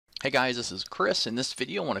Hey guys, this is Chris. In this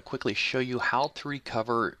video, I want to quickly show you how to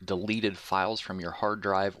recover deleted files from your hard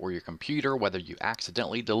drive or your computer, whether you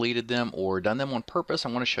accidentally deleted them or done them on purpose. I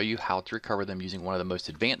want to show you how to recover them using one of the most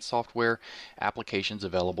advanced software applications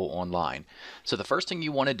available online. So the first thing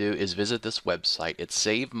you want to do is visit this website. It's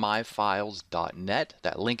savemyfiles.net.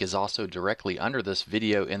 That link is also directly under this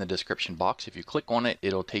video in the description box. If you click on it,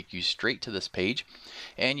 it'll take you straight to this page.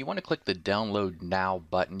 And you want to click the Download Now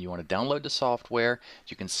button. You want to download the software.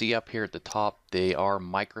 As you can see up here at the top, they are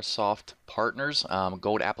Microsoft partners.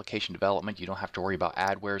 Gold application development. You don't have to worry about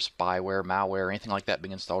adware, spyware, malware, anything like that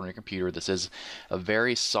being installed on your computer. This is a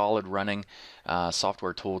very solid running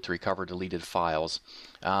software tool to recover deleted files.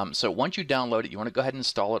 So once you download it, you want to go ahead and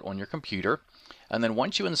install it on your computer. And then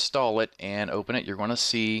once you install it and open it, you're going to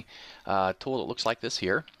see a tool that looks like this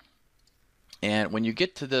here. And when you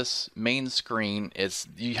get to this main screen,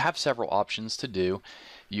 you have several options to do.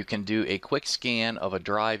 You can do a quick scan of a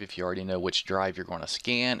drive if you already know which drive you're going to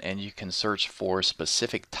scan, and you can search for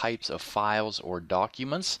specific types of files or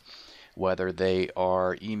documents, whether they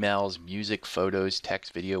are emails, music, photos,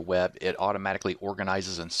 text, video, web. It automatically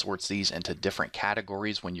organizes and sorts these into different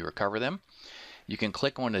categories when you recover them. You can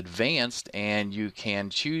click on Advanced and you can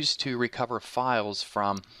choose to recover files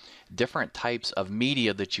from different types of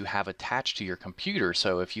media that you have attached to your computer.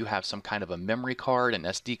 So if you have some kind of a memory card, an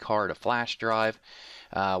SD card, a flash drive,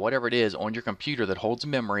 whatever it is on your computer that holds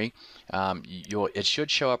memory, it should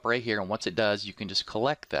show up right here, and once it does, you can just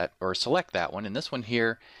collect that or select that one. And this one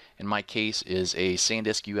here, in my case, is a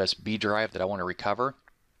SanDisk USB drive that I want to recover.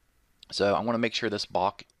 So I want to make sure this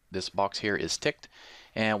box here is ticked.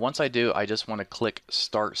 And once I do, I just want to click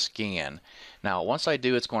Start Scan. Now, once I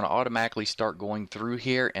do, it's going to automatically start going through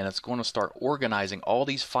here, and it's going to start organizing all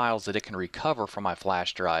these files that it can recover from my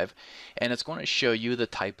flash drive. And it's going to show you the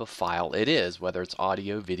type of file it is, whether it's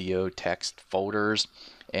audio, video, text, folders.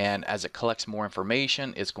 And as it collects more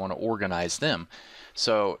information, it's going to organize them.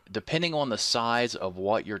 So depending on the size of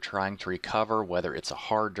what you're trying to recover, whether it's a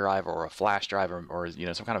hard drive or a flash drive or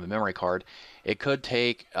some kind of a memory card, it could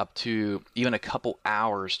take up to even a couple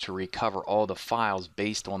hours to recover all the files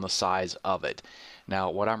based on the size of it. Now,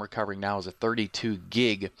 what I'm recovering now is a 32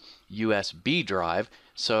 gig USB drive.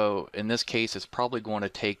 So in this case, it's probably going to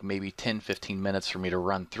take maybe 10-15 minutes for me to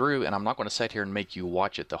run through, and I'm not going to sit here and make you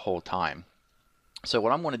watch it the whole time. So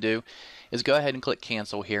what I'm going to do is go ahead and click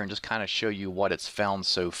cancel here and just kind of show you what it's found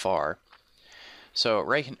so far. So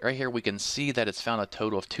right here we can see that it's found a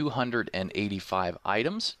total of 285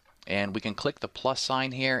 items, and we can click the plus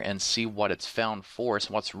sign here and see what it's found for us.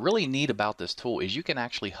 What's really neat about this tool is you can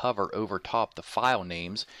actually hover over top the file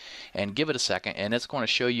names and give it a second, and it's going to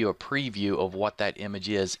show you a preview of what that image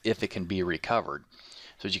is if it can be recovered.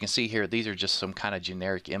 So as you can see here, these are just some kind of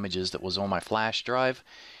generic images that was on my flash drive,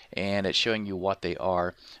 and it's showing you what they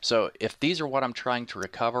are. So if these are what I'm trying to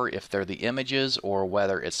recover, if they're the images or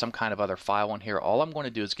whether it's some kind of other file in here, all I'm going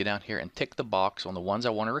to do is get down here and tick the box on the ones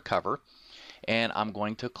I want to recover, and I'm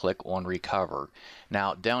going to click on recover.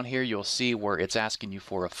 Now down here you'll see where it's asking you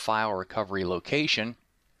for a file recovery location.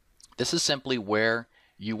 This is simply where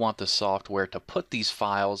you want the software to put these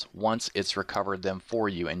files once it's recovered them for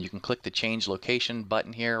you, and you can click the change location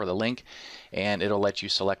button here or the link, and it'll let you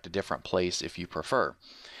select a different place if you prefer.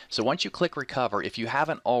 So once you click recover, if you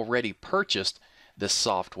haven't already purchased this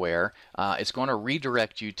software, it's going to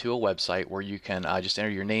redirect you to a website where you can just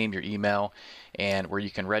enter your name, your email, and where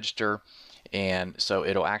you can register. And so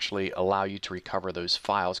it'll actually allow you to recover those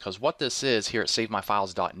files, because what this is here at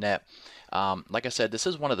savemyfiles.net, like I said, this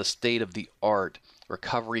is one of the state-of-the-art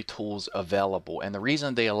recovery tools available, and the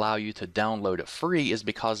reason they allow you to download it free is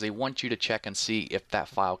because they want you to check and see if that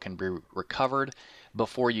file can be recovered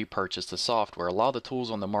before you purchase the software. A lot of the tools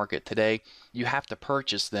on the market today, you have to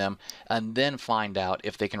purchase them and then find out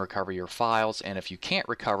if they can recover your files, and if you can't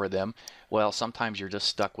recover them, well, sometimes you're just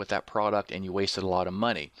stuck with that product and you wasted a lot of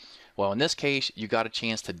money. Well, in this case, you got a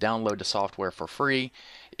chance to download the software for free.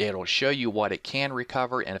 It'll show you what it can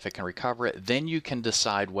recover, and if it can recover it, then you can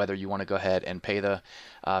decide whether you want to go ahead and pay the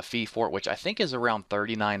fee for it, which I think is around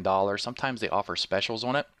 $39. Sometimes they offer specials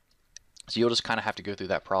on it. So you'll just kind of have to go through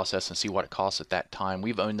that process and see what it costs at that time.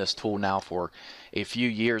 We've owned this tool now for a few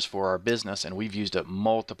years for our business, and we've used it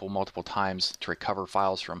multiple times to recover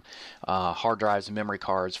files from hard drives, memory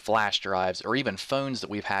cards, flash drives, or even phones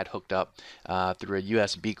that we've had hooked up through a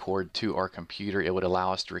USB cord to our computer. It would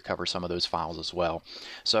allow us to recover some of those files as well.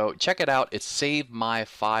 So check it out. It's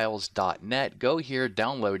savemyfiles.net. Go here,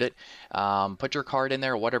 download it, put your card in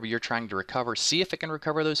there, whatever you're trying to recover, see if it can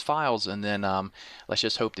recover those files, and then let's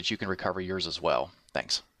just hope that you can recover yours as well.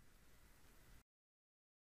 Thanks.